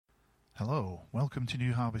Hello, welcome to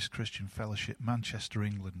New Harvest Christian Fellowship, Manchester,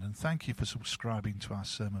 England, and thank you for subscribing to our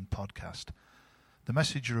sermon podcast. The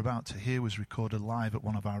message you're about to hear was recorded live at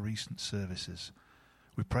one of our recent services.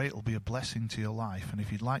 We pray it will be a blessing to your life, and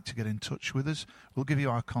if you'd like to get in touch with us, we'll give you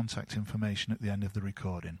our contact information at the end of the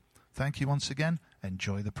recording. Thank you once again.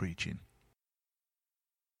 Enjoy the preaching.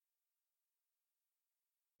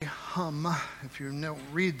 If you don't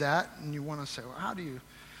read that and you want to say, well, how do you,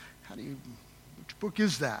 which book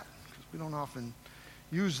is that? Because we don't often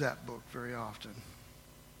use that book very often.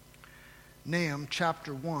 Nahum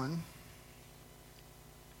chapter 1.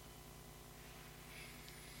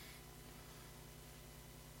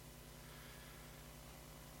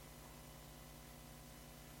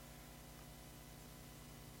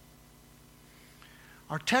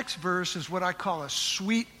 Our text verse is what I call a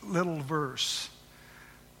sweet little verse.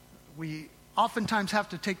 We oftentimes have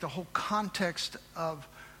to take the whole context of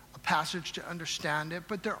a passage to understand it,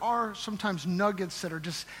 but there are sometimes nuggets that are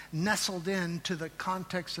just nestled into the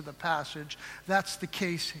context of the passage. That's the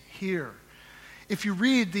case here. If you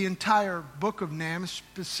read the entire book of Nahum,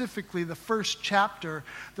 specifically the first chapter,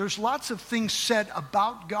 there's lots of things said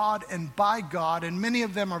about God and by God, and many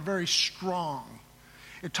of them are very strong.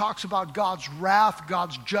 It talks about God's wrath,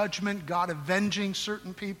 God's judgment, God avenging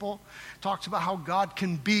certain people. It talks about how God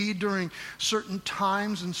can be during certain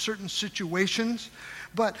times and certain situations.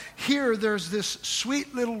 But here there's this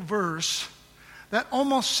sweet little verse that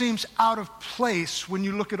almost seems out of place when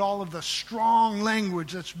you look at all of the strong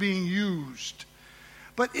language that's being used.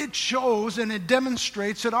 But it shows and it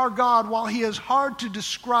demonstrates that our God, while He is hard to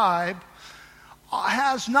describe,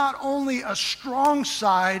 has not only a strong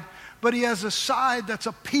side, but He has a side that's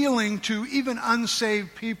appealing to even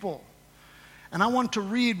unsaved people. And I want to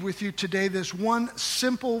read with you today this one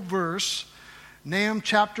simple verse, Nahum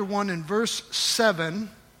chapter 1 and verse 7.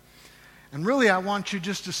 And really I want you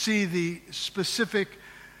just to see the specific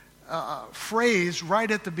phrase right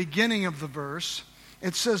at the beginning of the verse.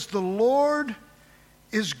 It says, "The Lord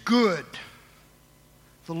is good.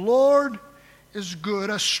 The Lord is good,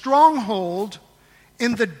 a stronghold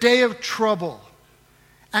in the day of trouble.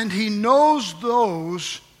 And He knows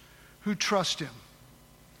those who trust Him."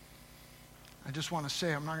 I just want to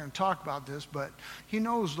say, I'm not going to talk about this, but He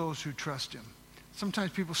knows those who trust Him.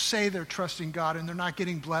 Sometimes people say they're trusting God and they're not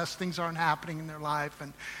getting blessed. Things aren't happening in their life,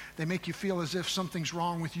 and they make you feel as if something's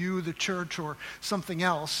wrong with you, the church, or something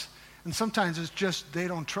else. And sometimes it's just they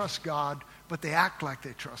don't trust God, but they act like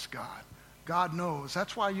they trust God. God knows.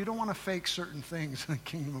 That's why you don't want to fake certain things in the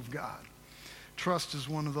kingdom of God. Trust is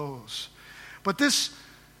one of those. But this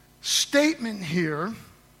statement here,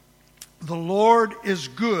 "the Lord is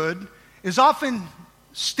good," is often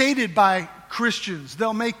stated by Christians.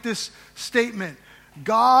 They'll make this statement,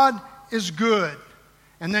 "God is good."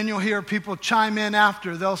 And then you'll hear people chime in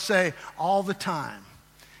after. They'll say, "all the time."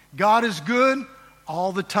 God is good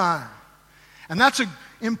all the time. And that's an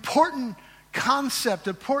important concept,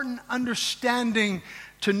 important understanding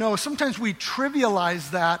to know. Sometimes we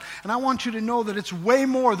trivialize that, and I want you to know that it's way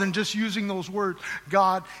more than just using those words.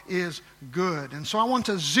 God is good. And so I want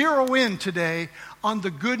to zero in today on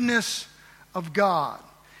the goodness of God.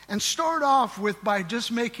 And start off with by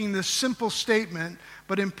just making this simple statement,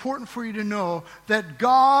 but important for you to know, that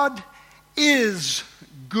God is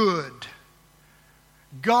good.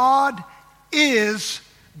 God is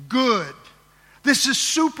good. This is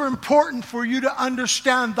super important for you to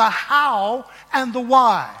understand the how and the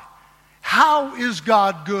why. How is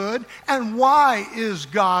God good, and why is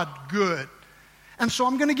God good? And so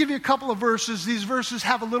I'm going to give you a couple of verses. These verses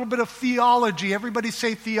have a little bit of theology. Everybody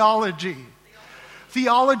say theology.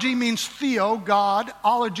 Theology means theo, God.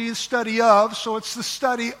 Ology is study of, so it's the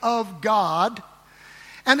study of God.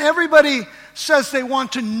 And everybody says they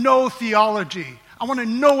want to know theology. I want to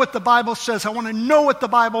know what the Bible says. I want to know what the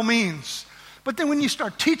Bible means. But then when you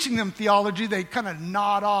start teaching them theology, they kind of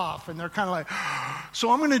nod off, and they're kind of like,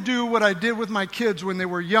 so I'm going to do what I did with my kids when they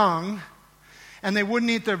were young, and they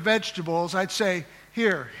wouldn't eat their vegetables. I'd say,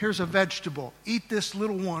 here's a vegetable. Eat this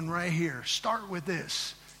little one right here. Start with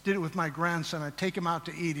this. Did it with my grandson. I'd take him out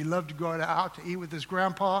to eat. He loved to go out to eat with his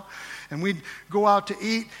grandpa. And we'd go out to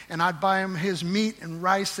eat, and I'd buy him his meat and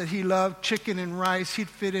rice that he loved, chicken and rice. He'd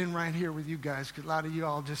fit in right here with you guys, because a lot of you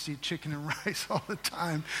all just eat chicken and rice all the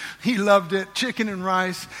time. He loved it, chicken and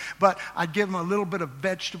rice. But I'd give him a little bit of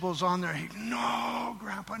vegetables on there. He'd, "No,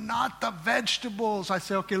 Grandpa, not the vegetables." I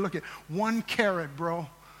say, "Okay, look at 1 carrot, bro.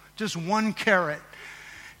 Just 1 carrot.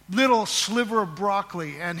 Little sliver of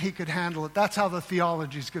broccoli," and he could handle it. That's how the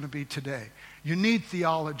theology is going to be today. You need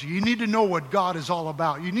theology. You need to know what God is all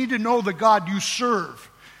about. You need to know the God you serve.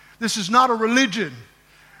 This is not a religion.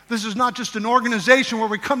 This is not just an organization where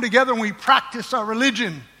we come together and we practice our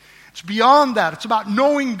religion. It's beyond that. It's about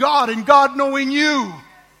knowing God and God knowing you.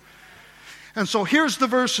 And so here's the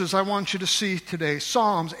verses I want you to see today.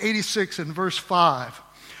 Psalms 86 and verse 5.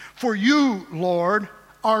 For you, Lord,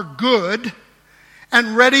 are good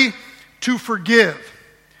and ready to forgive,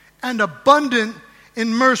 and abundant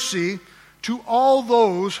in mercy to all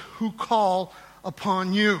those who call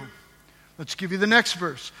upon you. Let's give you the next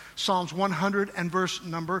verse. Psalms 100 and verse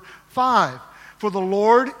number 5. For the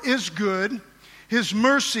Lord is good, his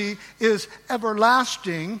mercy is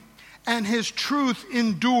everlasting, and his truth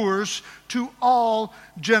endures to all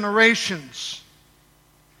generations.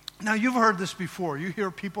 Now, you've heard this before. You hear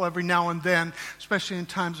people every now and then, especially in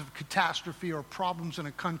times of catastrophe or problems in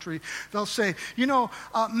a country, they'll say,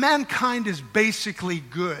 mankind is basically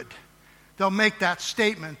good. They'll make that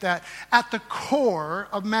statement that at the core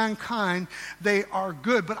of mankind, they are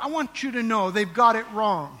good. But I want you to know they've got it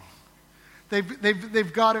wrong.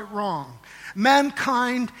 They've got it wrong.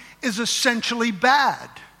 Mankind is essentially bad,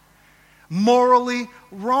 morally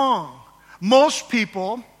wrong. Most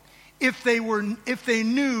people, if they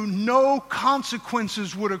knew no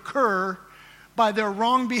consequences would occur by their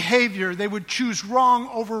wrong behavior, they would choose wrong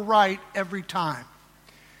over right every time.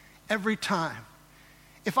 Every time.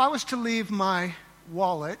 If I was to leave my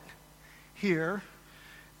wallet here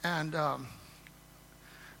and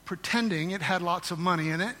pretending it had lots of money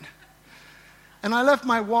in it, and I left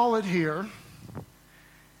my wallet here,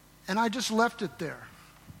 and I just left it there,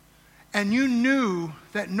 and you knew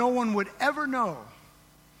that no one would ever know.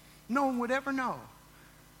 No one would ever know.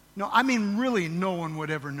 No, I mean really no one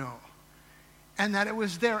would ever know. And that it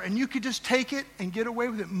was there, and you could just take it and get away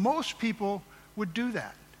with it. Most people would do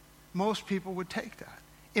that. Most people would take that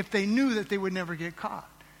if they knew that they would never get caught.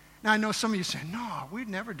 Now, I know some of you say, no, we'd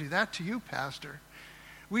never do that to you, Pastor.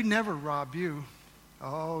 We'd never rob you.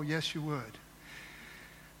 Oh, yes, you would.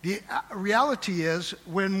 The reality is,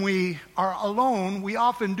 when we are alone, we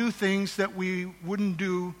often do things that we wouldn't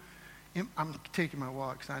do. I'm taking my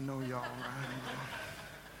walk because I know y'all,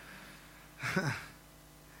 right?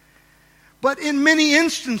 But in many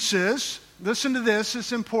instances, listen to this,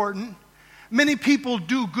 it's important, many people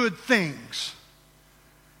do good things.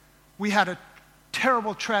 We had a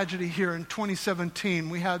terrible tragedy here in 2017.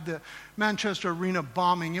 We had the Manchester Arena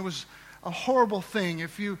bombing. It was a horrible thing.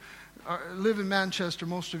 If you live in Manchester,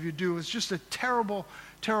 most of you do. It's just a terrible,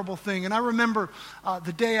 terrible thing. And I remember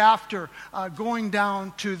the day after going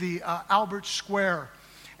down to the Albert Square.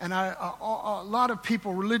 And a lot of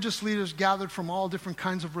people, religious leaders gathered from all different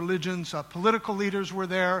kinds of religions. Political leaders were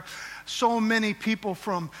there. So many people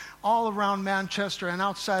from all around Manchester and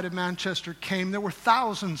outside of Manchester came. There were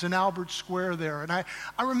thousands in Albert Square there. And I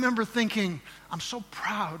remember thinking, I'm so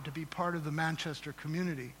proud to be part of the Manchester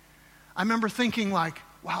community. I remember thinking like,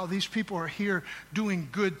 wow, these people are here doing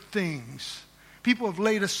good things. People have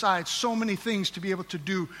laid aside so many things to be able to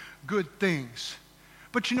do good things.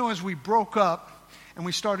 But as we broke up, and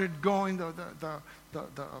we started going, the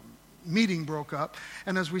meeting broke up.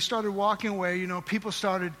 And as we started walking away, people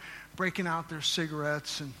started breaking out their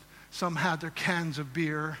cigarettes, and some had their cans of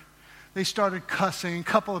beer. They started cussing. A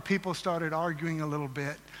couple of people started arguing a little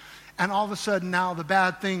bit. And all of a sudden now the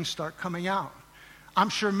bad things start coming out. I'm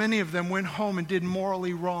sure many of them went home and did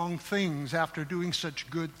morally wrong things after doing such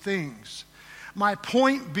good things. My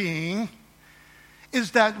point being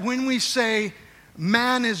is that when we say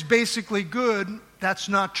man is basically good, that's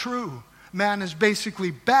not true. Man is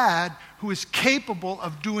basically bad who is capable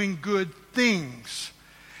of doing good things.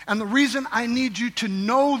 And the reason I need you to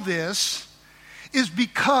know this is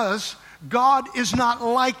because God is not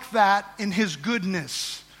like that in his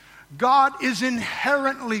goodness. God is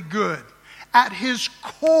inherently good. At his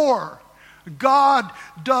core, God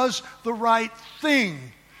does the right thing.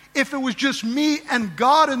 If it was just me and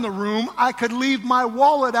God in the room, I could leave my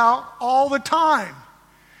wallet out all the time.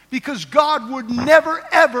 Because God would never,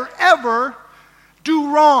 ever, ever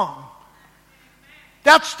do wrong.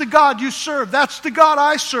 That's the God you serve. That's the God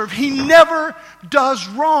I serve. He never does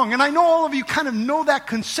wrong. And I know all of you kind of know that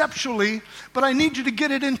conceptually, but I need you to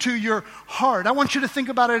get it into your heart. I want you to think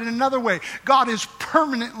about it in another way. God is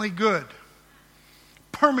permanently good.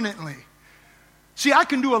 Permanently. See, I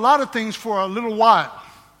can do a lot of things for a little while,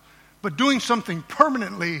 but doing something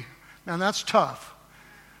permanently, man, that's tough.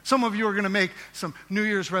 Some of you are going to make some New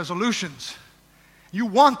Year's resolutions. You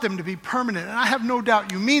want them to be permanent, and I have no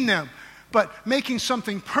doubt you mean them. But making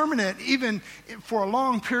something permanent, even for a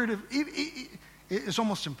long period is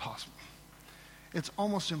almost impossible. It's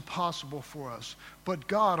almost impossible for us. But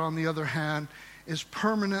God, on the other hand, is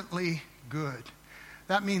permanently good.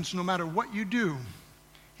 That means no matter what you do,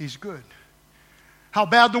 he's good. how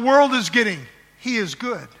bad the world is getting, He is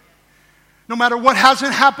good. No matter what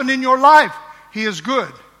hasn't happened in your life, He is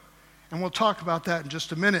good. And we'll talk about that in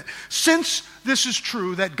just a minute. Since this is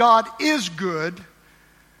true, that God is good,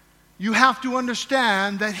 you have to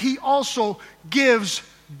understand that He also gives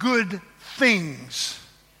good things.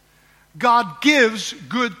 God gives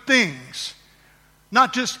good things.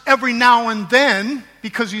 Not just every now and then,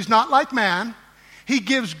 because He's not like man. He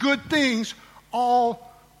gives good things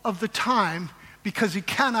all of the time, because He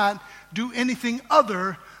cannot do anything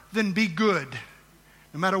other than be good.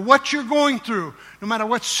 No matter what you're going through, no matter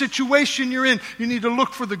what situation you're in, you need to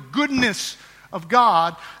look for the goodness of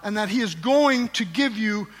God, and that He is going to give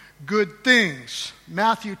you good things.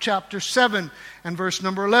 Matthew chapter 7 and verse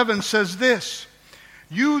number 11 says this: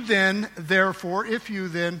 You then, therefore,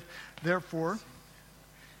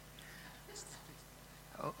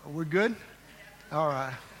 oh, we're good? All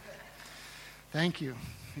right. Thank you.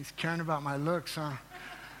 He's caring about my looks, huh?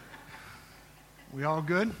 We all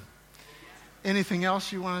good? Anything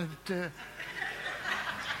else you wanted to?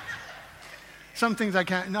 Some things I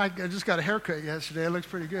can't. No, I just got a haircut yesterday. It looks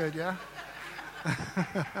pretty good, yeah?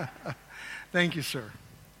 Thank you, sir.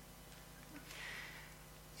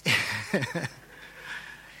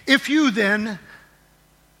 If you then,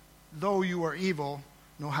 though you are evil,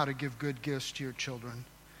 know how to give good gifts to your children,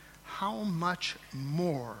 how much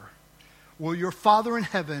more will your Father in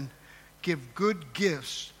heaven give good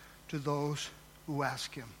gifts to those who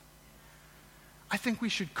ask Him? I think we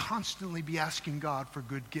should constantly be asking God for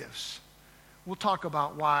good gifts. We'll talk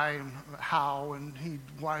about why and how and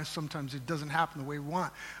why sometimes it doesn't happen the way we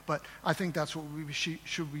want. But I think that's what we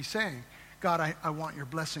should be saying. God, I want your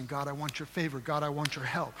blessing. God, I want your favor. God, I want your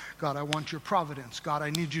help. God, I want your providence. God, I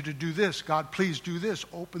need you to do this. God, please do this.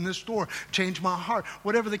 Open this door. Change my heart.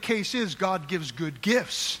 Whatever the case is, God gives good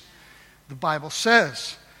gifts. The Bible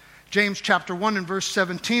says. James chapter 1 and verse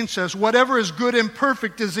 17 says, whatever is good and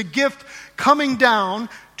perfect is a gift coming down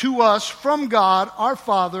to us from God, our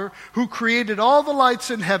Father, who created all the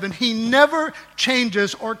lights in heaven. He never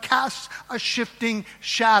changes or casts a shifting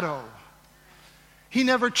shadow. He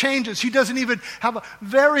never changes. He doesn't even have a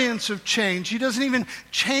variance of change. He doesn't even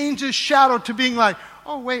change his shadow to being like,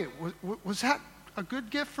 oh wait, was that a good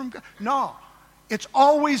gift from God? No. It's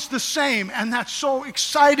always the same, and that's so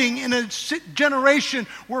exciting in a generation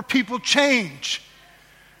where people change.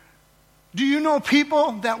 Do you know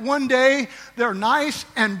people that one day they're nice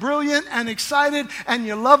and brilliant and excited and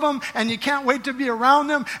you love them and you can't wait to be around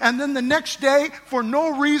them, and then the next day, for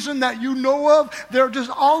no reason that you know of, they're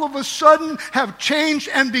just all of a sudden have changed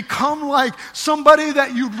and become like somebody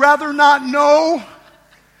that you'd rather not know?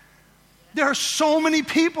 There are so many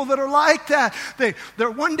people that are like that. They're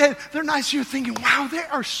one day, they're nice, you're thinking, wow, they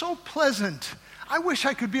are so pleasant. I wish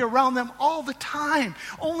I could be around them all the time,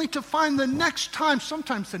 only to find the next time,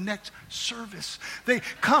 sometimes the next service, they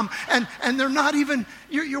come and they're not even,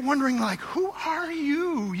 you're wondering like, who are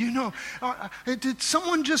you? You know, did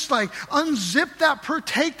someone just like unzip that,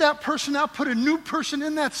 take that person out, put a new person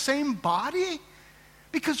in that same body?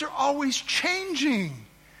 Because they're always changing.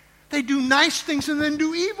 They do nice things and then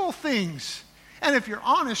do evil things. And if you're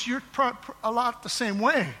honest, you're a lot the same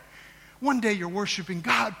way. One day you're worshiping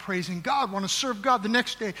God, praising God, want to serve God. The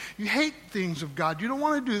next day you hate things of God. You don't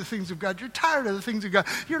want to do the things of God. You're tired of the things of God.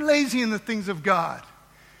 You're lazy in the things of God.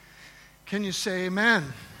 Can you say amen?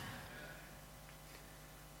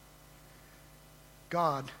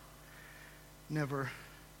 God never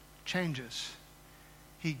changes.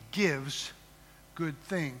 He gives good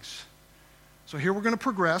things. So here we're going to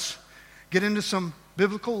progress, get into some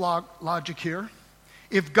biblical logic here.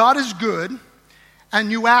 If God is good, and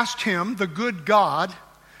you asked Him, the good God,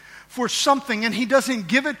 for something, and He doesn't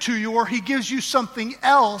give it to you, or He gives you something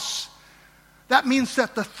else, that means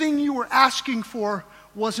that the thing you were asking for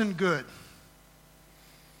wasn't good.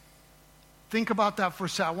 Think about that for a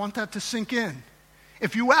second. I want that to sink in.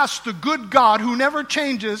 If you ask the good God, who never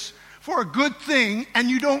changes, for a good thing, and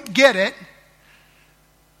you don't get it,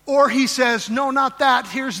 or He says, no, not that,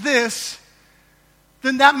 here's this,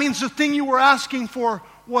 then that means the thing you were asking for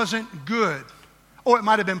wasn't good. Oh, it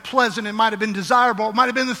might have been pleasant, it might have been desirable, it might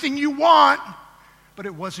have been the thing you want, but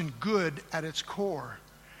it wasn't good at its core.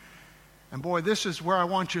 And boy, this is where I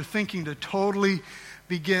want your thinking to totally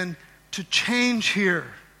begin to change here.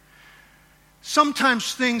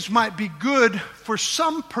 Sometimes things might be good for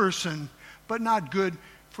some person, but not good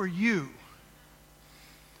for you.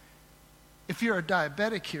 If you're a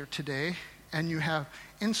diabetic here today and you have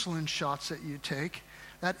insulin shots that you take,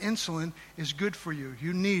 that insulin is good for you.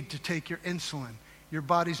 You need to take your insulin. Your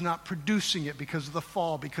body's not producing it because of the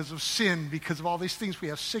fall, because of sin, because of all these things. We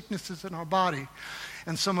have sicknesses in our body.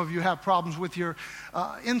 And some of you have problems with your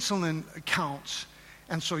insulin counts.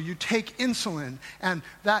 And so you take insulin, and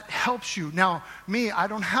that helps you. Now, me, I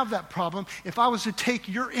don't have that problem. If I was to take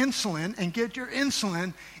your insulin and get your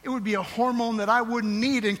insulin, it would be a hormone that I wouldn't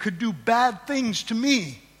need and could do bad things to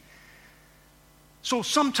me. So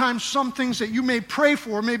sometimes some things that you may pray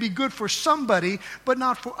for may be good for somebody, but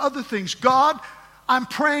not for other things. God, I'm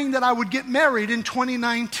praying that I would get married in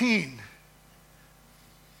 2019.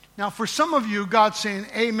 Now, for some of you, God's saying,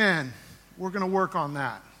 amen. We're going to work on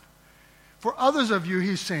that. For others of you,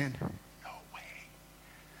 he's saying, no way.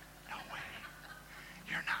 No way.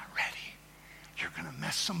 You're not ready. You're going to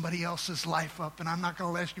mess somebody else's life up, and I'm not going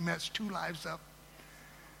to let you mess 2 lives up.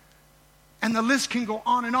 And the list can go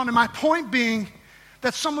on. And my point being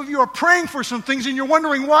that some of you are praying for some things, and you're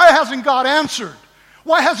wondering, why hasn't God answered?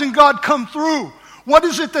 Why hasn't God come through? What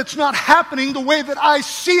is it that's not happening the way that I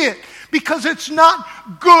see it? Because it's not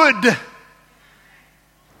good.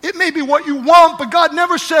 It may be what you want, but God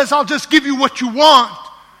never says, I'll just give you what you want.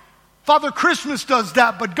 Father Christmas does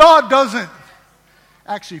that, but God doesn't.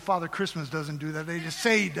 Actually, Father Christmas doesn't do that. They just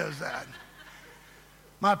say he does that.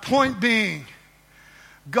 My point being,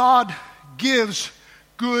 God gives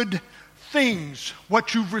good things.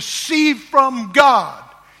 What you've received from God,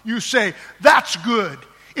 you say, that's good.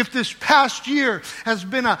 If this past year has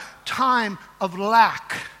been a time of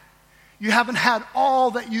lack, you haven't had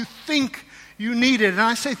all that you think you needed. And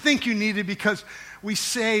I say think you needed because we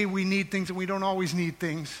say we need things and we don't always need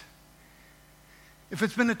things. If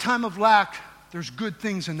it's been a time of lack, there's good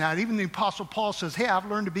things in that. Even the Apostle Paul says, hey, I've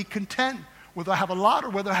learned to be content, whether I have a lot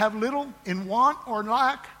or whether I have little, in want or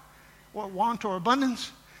lack, or want or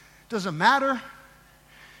abundance. Doesn't matter.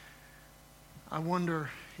 I wonder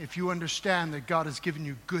if you understand that God has given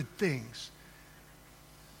you good things.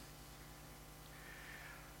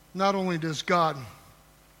 Not only does God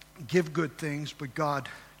give good things, but God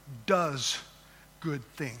does good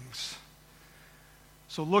things.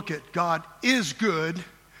 So look at, God is good,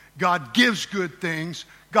 God gives good things,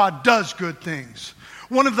 God does good things.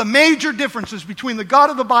 One of the major differences between the God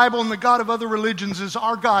of the Bible and the God of other religions is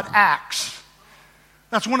our God acts.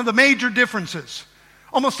 That's one of the major differences.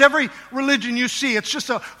 Almost every religion you see, it's just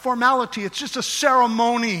a formality, it's just a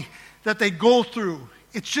ceremony that they go through.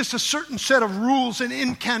 It's just a certain set of rules and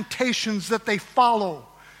incantations that they follow.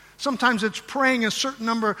 Sometimes it's praying a certain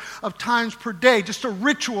number of times per day, just a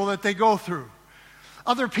ritual that they go through.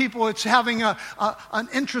 Other people, it's having an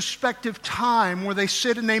introspective time where they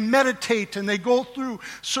sit and they meditate and they go through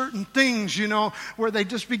certain things, where they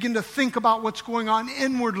just begin to think about what's going on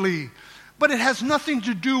inwardly. But it has nothing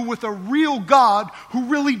to do with a real God who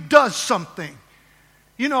really does something.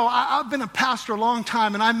 I've been a pastor a long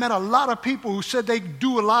time, and I met a lot of people who said they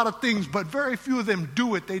do a lot of things, but very few of them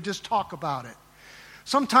do it. They just talk about it.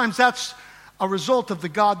 Sometimes that's a result of the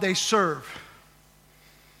God they serve.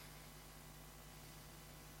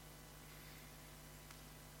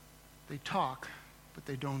 They talk, but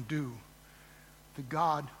they don't do. The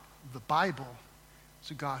God of the Bible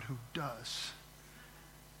is a God who does.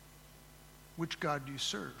 Which God do you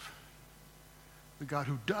serve? The God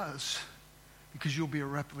who does, because you'll be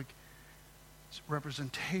a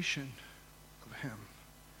representation of him.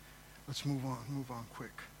 Let's move on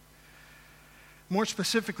quick. More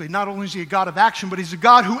specifically, not only is he a God of action, but he's a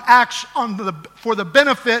God who acts for the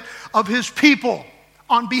benefit of his people,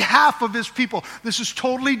 on behalf of his people. This is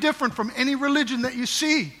totally different from any religion that you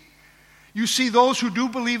see. You see those who do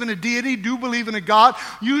believe in a deity, do believe in a God.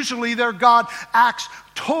 Usually their God acts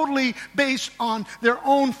totally based on their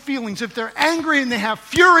own feelings. If they're angry and they have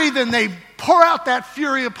fury, then they pour out that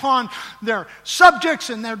fury upon their subjects,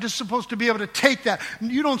 and they're just supposed to be able to take that.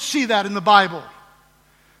 You don't see that in the Bible.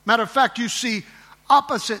 Matter of fact, you see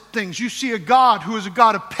opposite things. You see a God who is a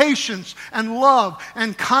God of patience and love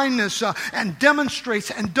and kindness and demonstrates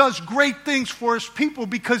and does great things for his people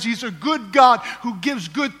because he's a good God who gives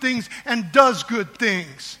good things and does good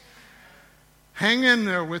things. Hang in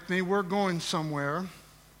there with me. We're going somewhere.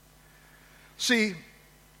 See,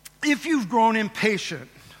 if you've grown impatient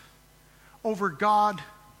over God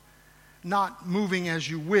not moving as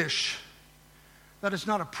you wish, that is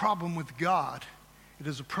not a problem with God. It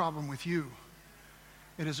is a problem with you.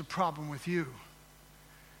 It is a problem with you.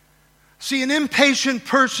 See, an impatient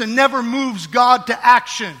person never moves God to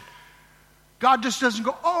action. God just doesn't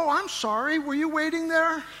go, oh, I'm sorry, were you waiting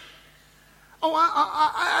there? Oh,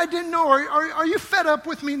 I didn't know. Are you fed up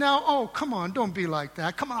with me now? Oh, come on, don't be like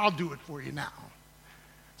that. Come on, I'll do it for you now.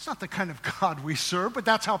 It's not the kind of God we serve, but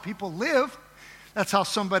that's how people live. That's how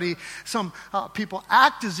some people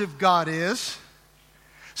act as if God is.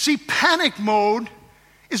 See, panic mode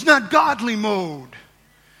is not godly mode.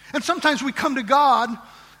 And sometimes we come to God,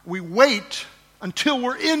 we wait until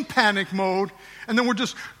we're in panic mode, and then we're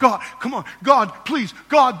just, God, come on, God, please,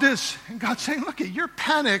 God, this. And God's saying, look, your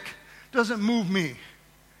panic doesn't move me.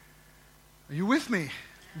 Are you with me?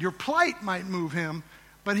 Your plight might move him,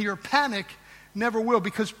 but your panic never will,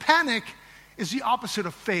 because panic is the opposite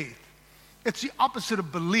of faith. It's the opposite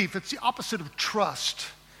of belief. It's the opposite of trust.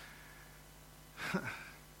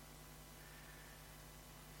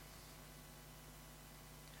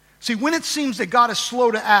 See, when it seems that God is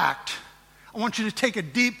slow to act, I want you to take a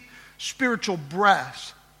deep spiritual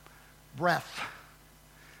breath.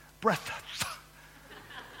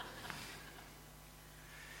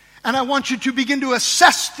 And I want you to begin to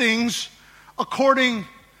assess things according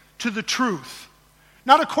to the truth.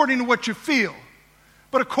 Not according to what you feel,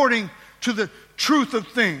 but according to the truth of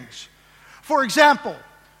things. For example,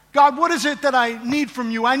 God, what is it that I need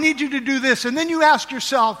from you? I need you to do this. And then you ask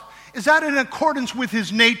yourself, is that in accordance with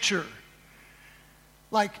his nature?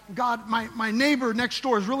 Like, God, my neighbor next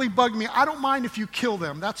door has really bugged me. I don't mind if you kill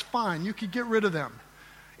them. That's fine. You could get rid of them.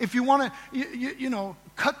 If you want to, you know,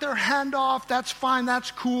 cut their hand off, that's fine.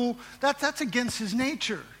 That's cool. That's against his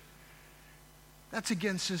nature. That's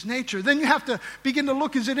against his nature. Then you have to begin to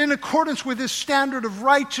look, is it in accordance with his standard of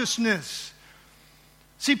righteousness?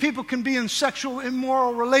 See, people can be in sexual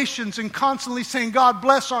immoral relations and constantly saying, God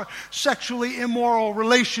bless our sexually immoral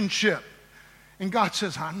relationship. And God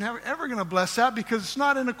says, I'm never ever going to bless that because it's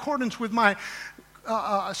not in accordance with my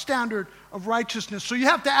standard of righteousness. So you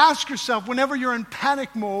have to ask yourself, whenever you're in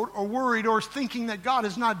panic mode or worried or thinking that God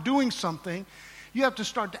is not doing something, you have to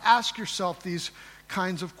start to ask yourself these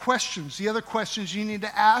kinds of questions. The other questions you need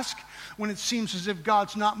to ask when it seems as if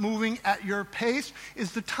God's not moving at your pace,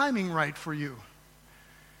 is the timing right for you?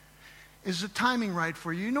 Is the timing right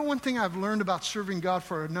for you? You know, one thing I've learned about serving God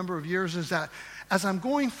for a number of years is that as I'm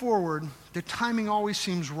going forward, the timing always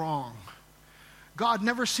seems wrong. God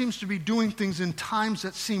never seems to be doing things in times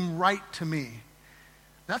that seem right to me.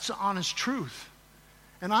 That's the honest truth.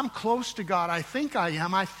 And I'm close to God. I think I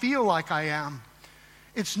am. I feel like I am.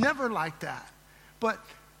 It's never like that. But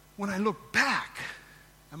when I look back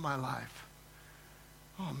at my life,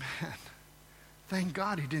 oh man, thank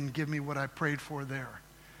God he didn't give me what I prayed for there.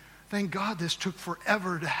 Thank God this took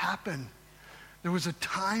forever to happen. There was a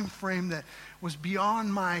time frame that was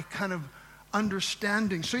beyond my kind of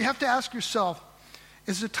understanding. So you have to ask yourself,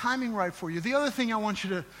 is the timing right for you? The other thing I want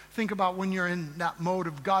you to think about when you're in that mode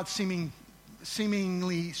of God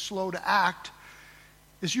seemingly slow to act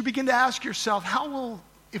is you begin to ask yourself,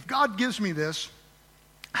 if God gives me this,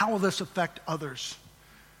 how will this affect others?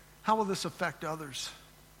 How will this affect others?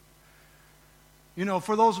 You know,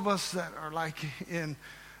 for those of us that are like in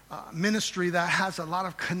ministry that has a lot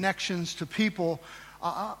of connections to people,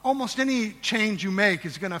 almost any change you make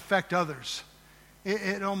is going to affect others.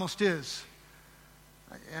 It almost is.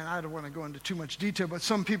 And I don't want to go into too much detail, but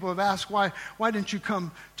some people have asked, why didn't you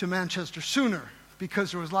come to Manchester sooner?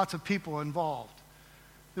 Because there was lots of people involved.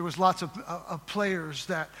 There was lots of players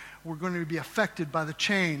that were going to be affected by the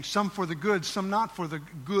change, some for the good, some not for the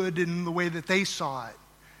good in the way that they saw it.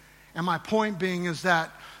 And my point being is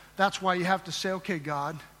that's why you have to say, okay,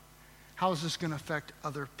 God, how is this going to affect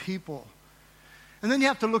other people? And then you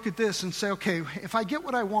have to look at this and say, okay, if I get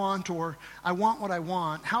what I want or I want what I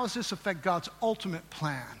want, how does this affect God's ultimate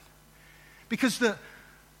plan? Because the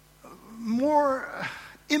more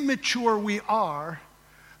immature we are,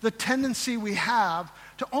 the tendency we have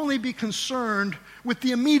to only be concerned with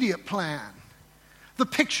the immediate plan, the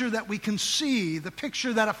picture that we can see, the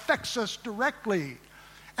picture that affects us directly.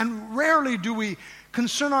 And rarely do we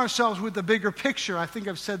concern ourselves with the bigger picture. I think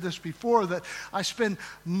I've said this before, that I spend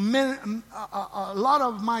a lot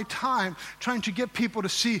of my time trying to get people to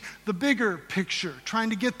see the bigger picture,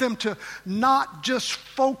 trying to get them to not just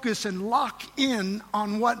focus and lock in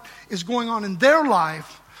on what is going on in their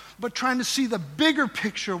life, but trying to see the bigger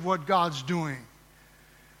picture of what God's doing.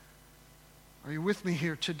 Are you with me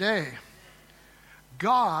here today?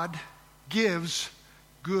 God gives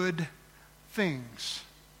good things.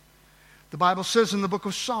 The Bible says in the book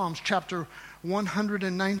of Psalms, chapter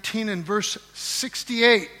 119 and verse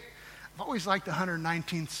 68. I've always liked the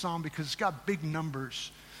 119th Psalm because it's got big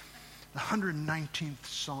numbers. The 119th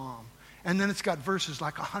Psalm. And then it's got verses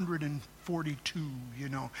like 142,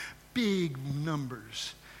 big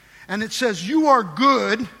numbers. And it says, you are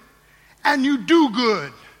good and you do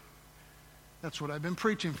good. That's what I've been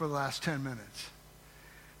preaching for the last 10 minutes.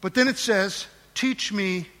 But then it says, teach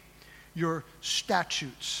me your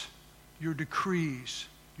statutes, your decrees,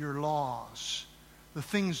 your laws, the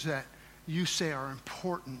things that you say are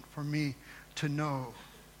important for me to know.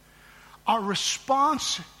 our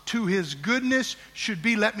response to His goodness should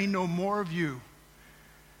be, let me know more of you.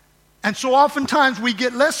 And so oftentimes we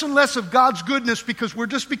get less and less of God's goodness because we're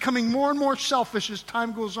just becoming more and more selfish as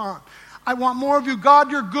time goes on. I want more of you. God,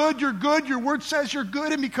 you're good, you're good. Your word says you're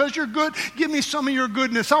good, and because you're good, give me some of your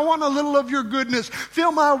goodness. I want a little of your goodness.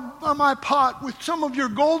 Fill my pot with some of your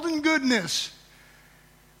golden goodness.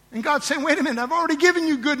 And God's saying, wait a minute, I've already given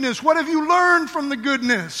you goodness. What have you learned from the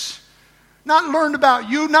goodness? Not learned about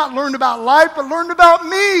you, not learned about life, but learned about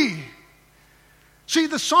me. See,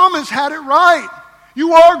 the psalmist had it right.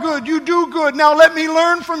 You are good, you do good. Now let me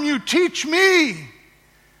learn from you. Teach me.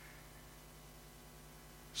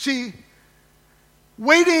 See,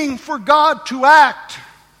 waiting for God to act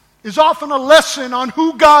is often a lesson on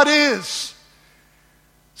who God is.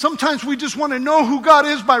 Sometimes we just want to know who God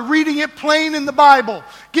is by reading it plain in the Bible.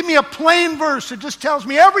 Give me a plain verse that just tells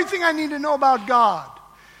me everything I need to know about God.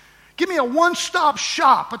 Give me a one-stop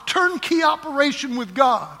shop, a turnkey operation with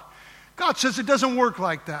God. God says it doesn't work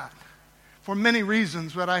like that for many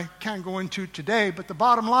reasons that I can't go into today. But the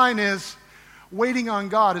bottom line is, waiting on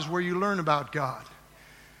God is where you learn about God.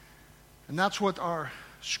 And that's what our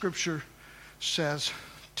scripture says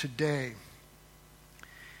today.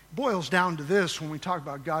 It boils down to this when we talk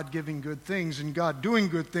about God giving good things and God doing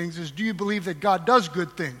good things is, do you believe that God does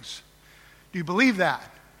good things? Do you believe that?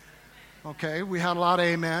 Okay, we had a lot of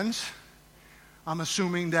amens. I'm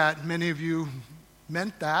assuming that many of you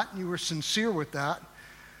meant that. You were sincere with that.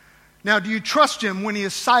 Now, do you trust Him when He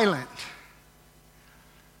is silent?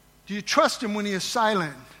 Do you trust Him when He is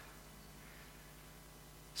silent?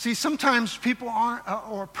 See, sometimes people aren't,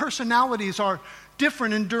 or personalities are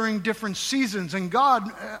different during different seasons. And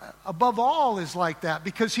God, above all, is like that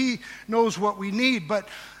because He knows what we need. But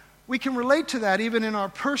we can relate to that even in our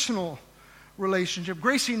personal relationship.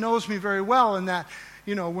 Gracie knows me very well in that,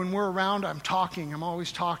 when we're around, I'm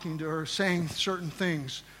always talking to her, saying certain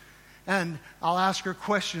things. And I'll ask her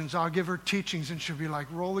questions, I'll give her teachings, and she'll be like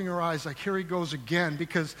rolling her eyes like, here he goes again,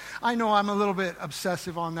 because I know I'm a little bit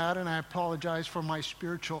obsessive on that, and I apologize for my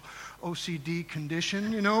spiritual OCD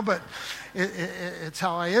condition, but it's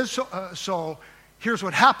how I is. So here's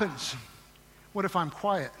what happens. What if I'm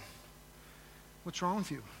quiet? What's wrong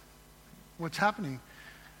with you? What's happening?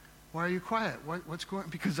 Why are you quiet? What's going on?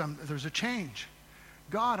 Because there's a change.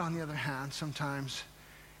 God, on the other hand, sometimes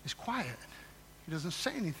is quiet. He doesn't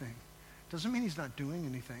say anything. Doesn't mean He's not doing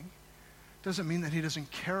anything. Doesn't mean that He doesn't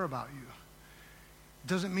care about you.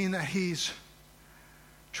 Doesn't mean that He's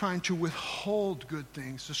trying to withhold good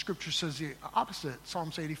things. The scripture says the opposite.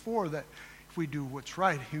 Psalms 84, that if we do what's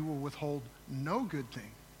right, He will withhold no good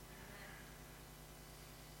thing.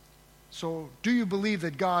 So, do you believe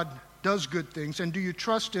that God does good things, and do you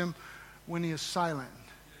trust Him when He is silent?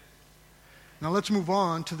 Now let's move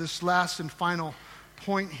on to this last and final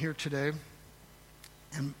point here today.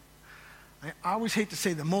 And I always hate to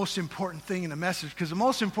say the most important thing in a message, because the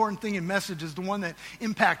most important thing in message is the one that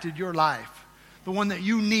impacted your life, the one that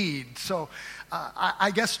you need. So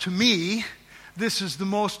I guess to me, this is the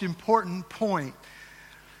most important point.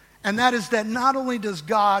 And that is that not only is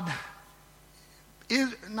God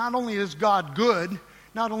good,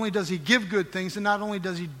 not only does He give good things, and not only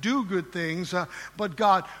does He do good things, but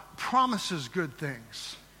God promises good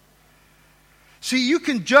things. See, you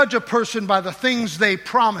can judge a person by the things they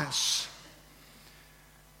promise.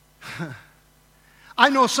 I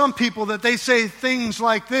know some people that they say things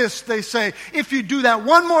like this. They say, if you do that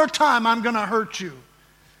one more time, I'm going to hurt you.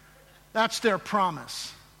 That's their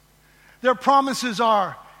promise. Their promises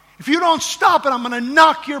are, if you don't stop it, I'm going to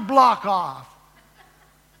knock your block off.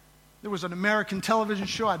 There was an American television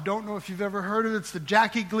show. I don't know if you've ever heard of it. It's the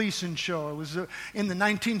Jackie Gleason Show. It was in the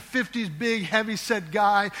 1950s, big, heavy-set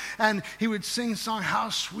guy. And he would sing a song, How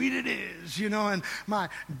Sweet It Is, And my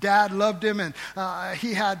dad loved him. And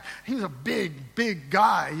he was a big, big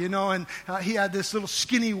guy, And he had this little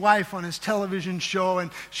skinny wife on his television show. And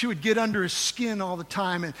she would get under his skin all the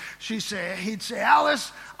time. And he'd say,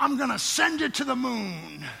 Alice, I'm going to send you to the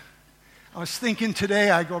moon. I was thinking today,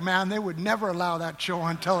 I go, man, they would never allow that show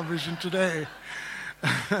on television today.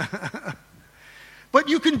 But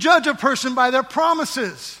you can judge a person by their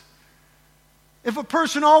promises. If a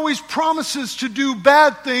person always promises to do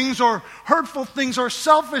bad things or hurtful things or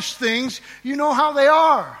selfish things, you know how they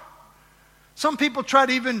are. Some people try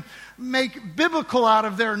to even make biblical out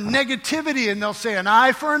of their negativity, and they'll say an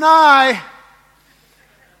eye for an eye.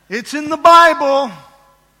 It's in the Bible.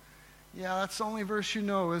 Yeah, that's the only verse you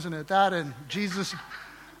know, isn't it? That and Jesus,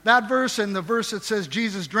 that verse and the verse that says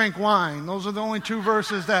Jesus drank wine. Those are the only two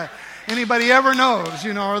verses that anybody ever knows,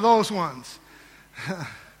 are those ones.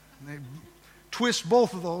 They twist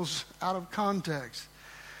both of those out of context.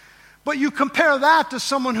 But you compare that to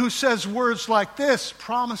someone who says words like this,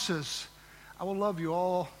 promises, I will love you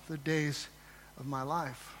all the days of my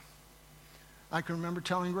life. I can remember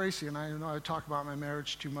telling Gracie, and I know I talk about my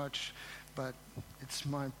marriage too much, but it's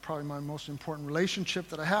probably my most important relationship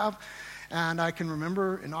that I have. And I can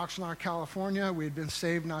remember in Oxnard, California, we had been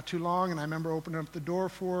saved not too long, and I remember opening up the door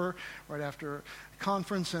for her right after a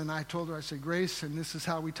conference, and I told her, I said, Grace, and this is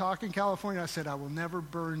how we talk in California, I said, I will never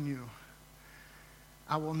burn you.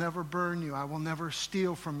 I will never burn you. I will never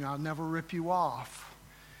steal from you. I'll never rip you off.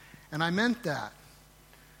 And I meant that.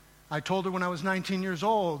 I told her when I was 19 years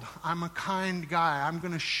old, I'm a kind guy. I'm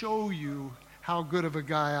going to show you how good of a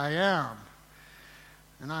guy I am.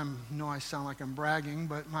 And I know I sound like I'm bragging,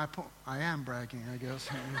 but I am bragging, I guess.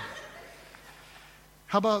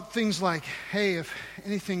 How about things like, hey, if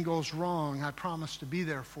anything goes wrong, I promise to be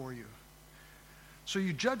there for you. So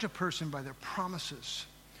you judge a person by their promises.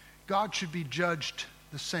 God should be judged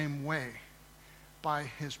the same way, by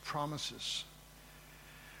his promises.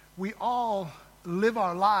 We all live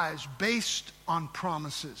our lives based on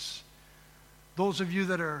promises. Those of you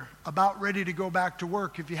that are about ready to go back to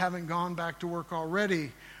work, if you haven't gone back to work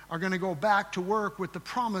already, are going to go back to work with the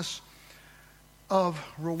promise of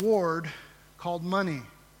reward called money.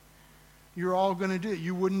 You're all going to do it.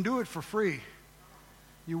 You wouldn't do it for free.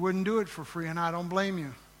 You wouldn't do it for free, and I don't blame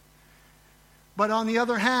you. But on the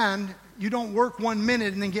other hand, you don't work 1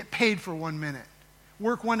 minute and then get paid for 1 minute.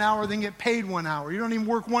 Work 1 hour, then get paid 1 hour. You don't even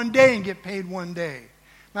work 1 day and get paid 1 day.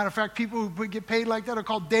 Matter of fact, people who get paid like that are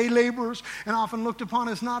called day laborers and often looked upon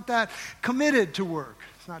as not that committed to work.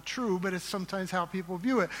 It's not true, but it's sometimes how people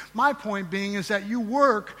view it. My point being is that you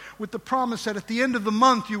work with the promise that at the end of the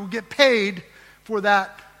month you will get paid for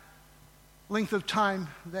that length of time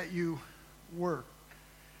that you work.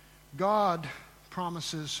 God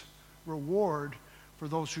promises reward for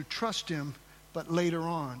those who trust him, but later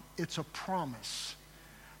on, it's a promise.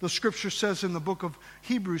 The scripture says in the book of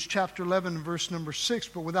Hebrews chapter 11 verse number 6,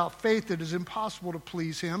 but without faith it is impossible to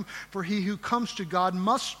please him, for he who comes to God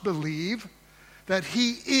must believe that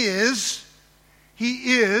he is,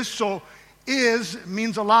 so is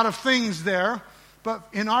means a lot of things there, but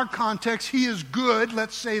in our context, he is good,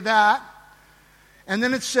 let's say that. And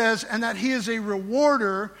then it says, and that he is a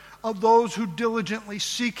rewarder of those who diligently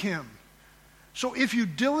seek him. So if you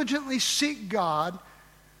diligently seek God,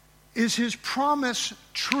 is his promise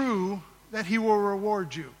true that he will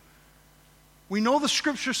reward you? We know the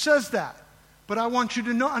scripture says that, but I want you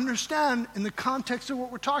to understand in the context of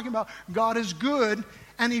what we're talking about, God is good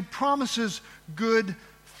and he promises good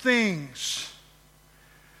things.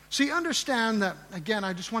 See, understand that, again,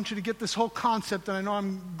 I just want you to get this whole concept, and I know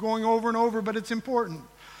I'm going over and over, but it's important.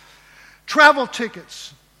 Travel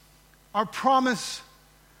tickets are a promise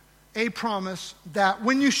that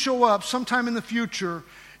when you show up sometime in the future,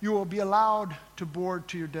 you will be allowed to board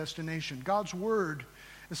to your destination. God's word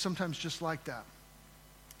is sometimes just like that.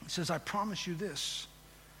 It says, I promise you this.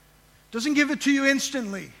 Doesn't give it to you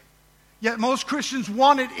instantly. Yet most Christians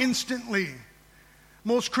want it instantly.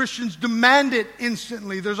 Most Christians demand it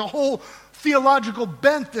instantly. There's a whole theological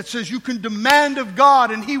bent that says you can demand of God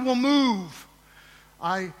and he will move.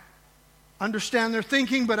 I understand their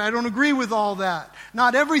thinking, but I don't agree with all that.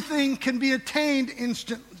 Not everything can be attained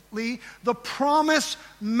instantly. The promise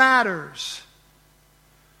matters.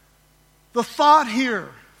 The thought here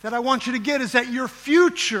that I want you to get is that your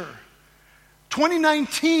future,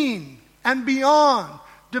 2019 and beyond,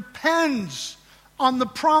 depends on the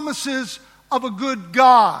promises of a good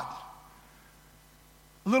God.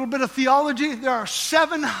 A little bit of theology. There are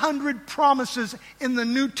 700 promises in the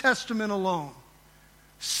New Testament alone.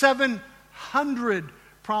 700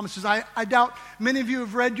 promises. I doubt many of you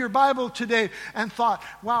have read your Bible today and thought,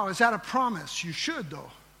 wow, is that a promise? You should,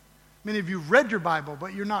 though. Many of you have read your Bible,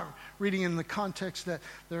 but you're not reading in the context that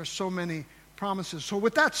there are so many promises. So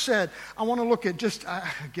with that said, I want to look at just,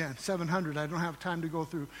 again, 700. I don't have time to go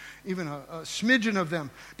through even a smidgen of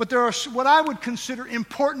them. But there are what I would consider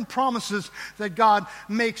important promises that God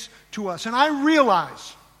makes to us. And I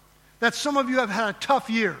realize that some of you have had a tough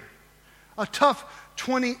year, a tough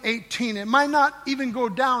 2018. It might not even go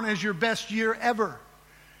down as your best year ever.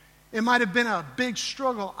 It might have been a big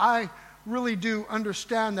struggle. I really do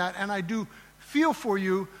understand that, and I do feel for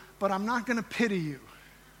you, but I'm not going to pity you.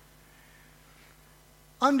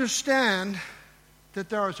 Understand that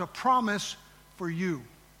there is a promise for you.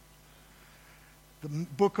 The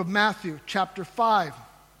book of Matthew, chapter 5,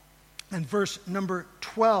 and verse number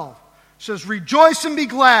 12 says, rejoice and be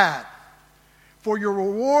glad, for your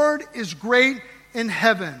reward is great in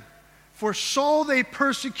heaven. For so they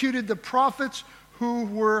persecuted the prophets who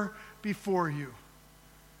were before you.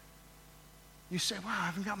 You say, wow, I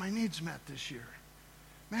haven't got my needs met this year.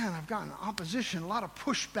 Man, I've gotten opposition, a lot of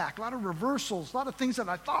pushback, a lot of reversals, a lot of things that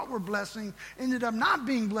I thought were blessings ended up not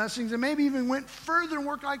being blessings and maybe even went further and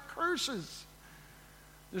worked like curses.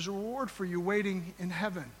 There's a reward for you waiting in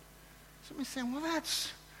heaven. Somebody's saying, well,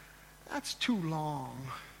 that's too long.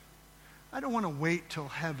 I don't want to wait till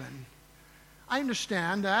heaven. I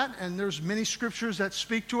understand that, and there's many scriptures that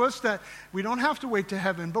speak to us that we don't have to wait to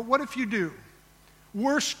heaven. But what if you do?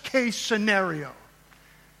 Worst case scenario.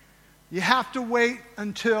 You have to wait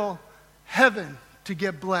until heaven to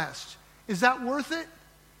get blessed. Is that worth it?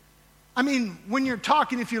 I mean, when you're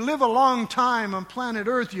talking, if you live a long time on planet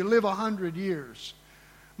Earth, you live 100 years.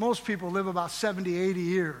 Most people live about 70, 80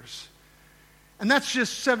 years. And that's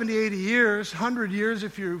just 70, 80 years, 100 years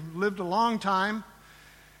if you lived a long time.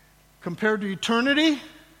 Compared to eternity,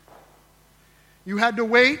 you had to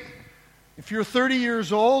wait. If you're 30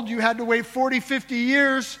 years old, you had to wait 40, 50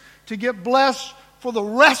 years to get blessed for the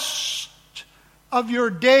rest of your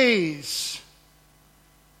days.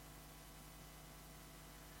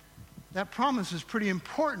 That promise is pretty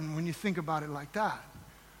important when you think about it like that.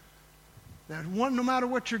 That one, no matter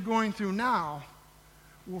what you're going through now,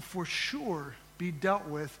 will for sure be dealt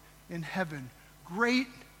with in heaven. Great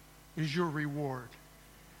is your reward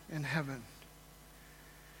in heaven.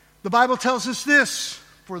 The Bible tells us this,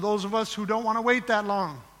 for those of us who don't want to wait that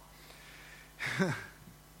long.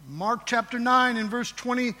 Mark chapter 9 and verse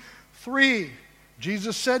 23,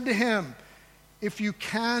 Jesus said to him, if you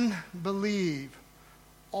can believe,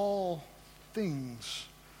 all things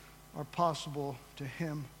are possible to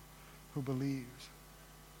him who believes.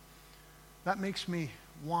 That makes me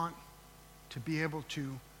want to be able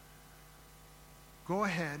to go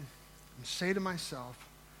ahead and say to myself,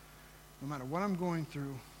 no matter what I'm going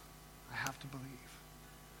through, I have to believe.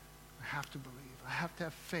 I have to believe. I have to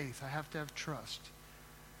have faith. I have to have trust.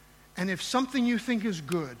 And if something you think is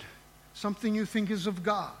good, something you think is of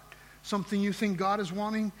God, something you think God is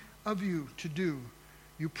wanting of you to do,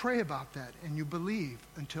 you pray about that and you believe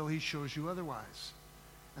until he shows you otherwise.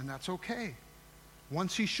 And that's okay.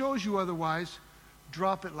 Once he shows you otherwise,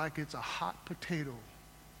 drop it like it's a hot potato.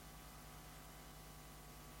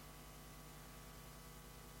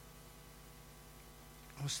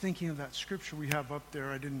 I was thinking of that scripture we have up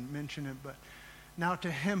there. I didn't mention it, but now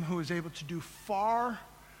to him who is able to do far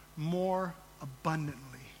more abundantly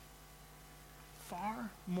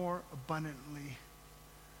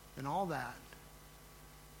than all that,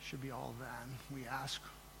 should be all that we ask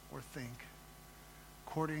or think,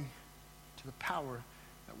 according to the power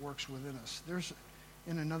that works within us. There's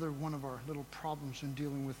in another one of our little problems in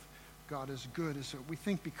dealing with God is good, is that we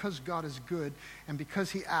think because God is good and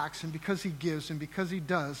because he acts and because he gives and because he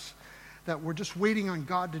does, that we're just waiting on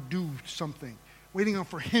God to do something, waiting on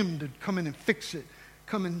for him to come in and fix it,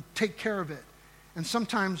 come and take care of it. And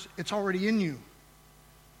sometimes it's already in you.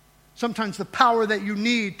 Sometimes the power that you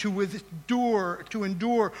need to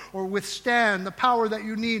endure or withstand, the power that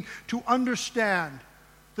you need to understand,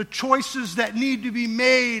 the choices that need to be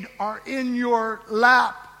made are in your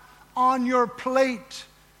lap, on your plate.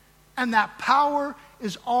 And that power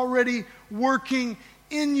is already working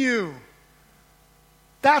in you.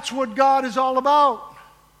 That's what God is all about.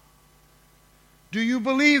 Do you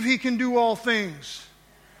believe he can do all things?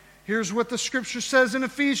 Here's what the scripture says in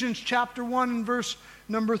Ephesians chapter 1 and verse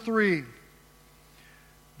number 3.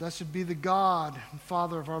 Blessed be the God and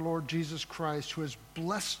Father of our Lord Jesus Christ, who has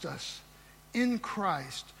blessed us in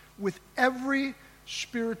Christ with every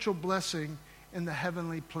spiritual blessing in the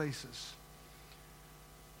heavenly places.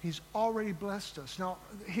 He's already blessed us. Now,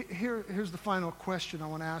 here's the final question I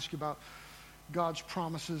want to ask you about God's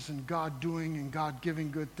promises and God doing and God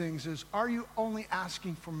giving good things is, are you only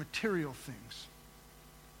asking for material things?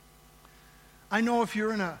 I know if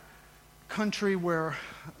you're in a country where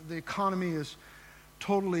the economy is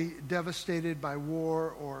totally devastated by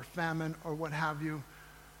war or famine or what have you,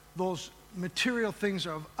 those material things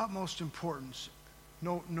are of utmost importance.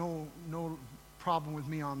 No problem with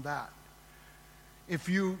me on that. If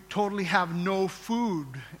you totally have no food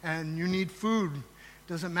and you need food,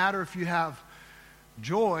 doesn't matter if you have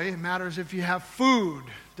joy, it matters if you have food,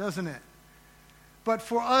 doesn't it? But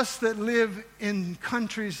for us that live in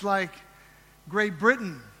countries like Great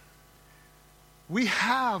Britain, we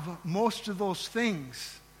have most of those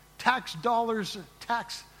things. Tax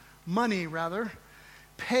money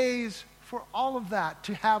pays for all of that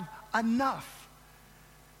to have enough.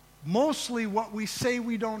 Mostly what we say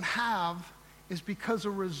we don't have is because a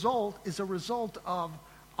result of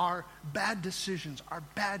our bad decisions, our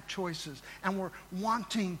bad choices, and we're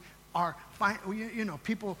wanting our,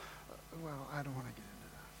 people, well, I don't want to get into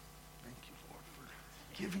that. Thank you, Lord,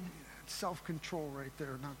 for giving me that. self-control right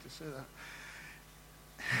there not to say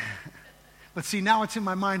that. But see, now it's in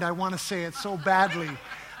my mind. I want to say it so badly.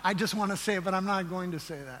 I just want to say it, but I'm not going to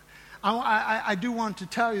say that. I do want to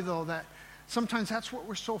tell you, though, that sometimes that's what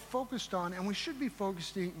we're so focused on, and we should be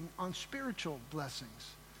focusing on spiritual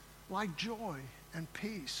blessings, like joy and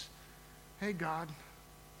peace. Hey, God,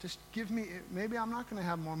 just give me, maybe I'm not going to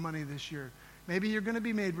have more money this year. Maybe you're going to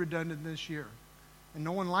be made redundant this year. And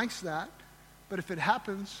no one likes that. But if it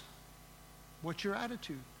happens, what's your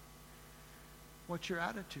attitude? What's your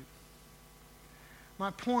attitude? My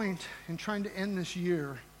point in trying to end this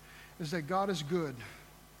year is that God is good.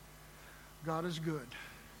 God is good.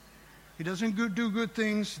 He doesn't do good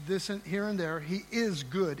things this and here and there. He is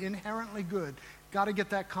good, inherently good. Got to get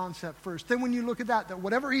that concept first. Then when you look at that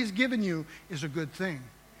whatever he's given you is a good thing.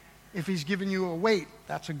 If he's given you a weight,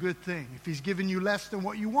 that's a good thing. If he's given you less than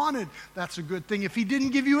what you wanted, that's a good thing. If he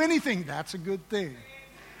didn't give you anything, that's a good thing.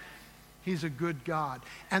 He's a good God.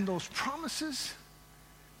 And those promises,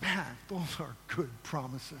 man, those are good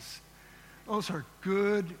promises. Those are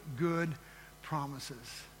good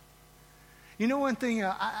promises. You know one thing,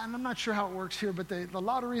 and I'm not sure how it works here, but the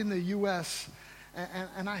lottery in the U.S.,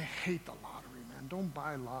 and I hate the lottery, man. Don't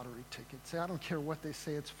buy lottery tickets. I don't care what they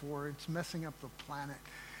say it's for. It's messing up the planet.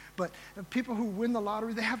 But people who win the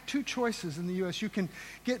lottery, they have two choices in the U.S. You can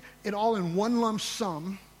get it all in one lump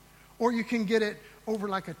sum, or you can get it over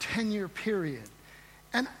like a 10-year period.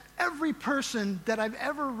 And every person that I've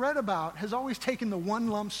ever read about has always taken the one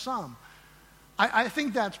lump sum. I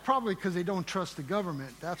think that's probably because they don't trust the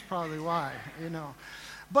government. That's probably why, you know.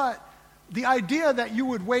 But the idea that you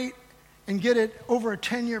would wait and get it over a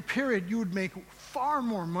 10-year period, you would make far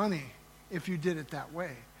more money if you did it that way.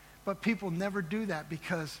 But people never do that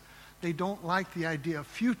because they don't like the idea of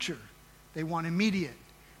future. They want immediate.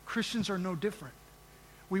 Christians are no different.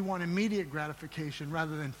 We want immediate gratification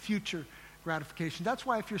rather than future gratification. That's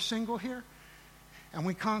why if you're single here, and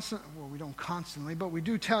we don't constantly, but we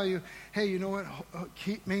do tell you, hey, you know what,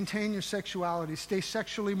 maintain your sexuality. Stay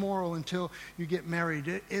sexually moral until you get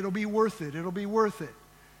married. It'll be worth it. It'll be worth it.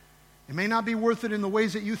 It may not be worth it in the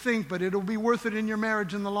ways that you think, but it'll be worth it in your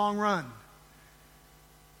marriage in the long run.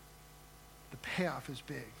 The payoff is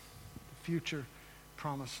big. The future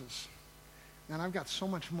promises. And I've got so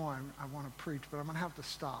much more I want to preach, but I'm going to have to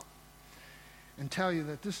stop and tell you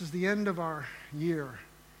that this is the end of our year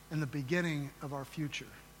and the beginning of our future.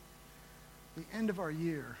 The end of our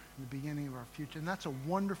year and the beginning of our future. And that's a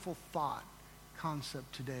wonderful thought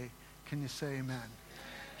concept today. Can you say amen?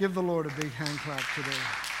 Give the Lord a big hand clap today.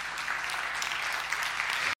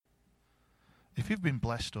 If you've been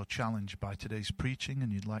blessed or challenged by today's preaching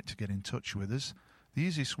and you'd like to get in touch with us, the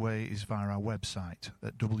easiest way is via our website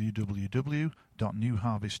at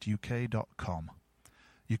www.newharvestuk.com.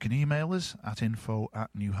 You can email us at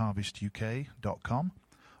info@newharvestuk.com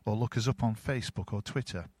or look us up on Facebook or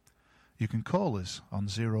Twitter. You can call us on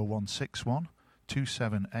 0161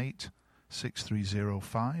 278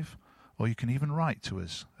 6305, or you can even write to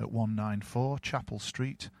us at 194 Chapel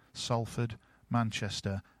Street, Salford,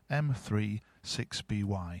 Manchester, M3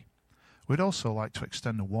 6BY. We'd also like to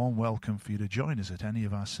extend a warm welcome for you to join us at any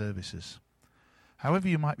of our services. However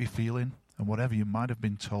you might be feeling and whatever you might have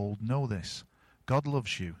been told, know this: God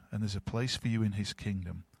loves you and there's a place for you in his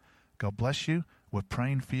kingdom. God bless you, we're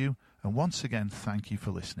praying for you, and once again, thank you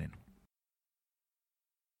for listening.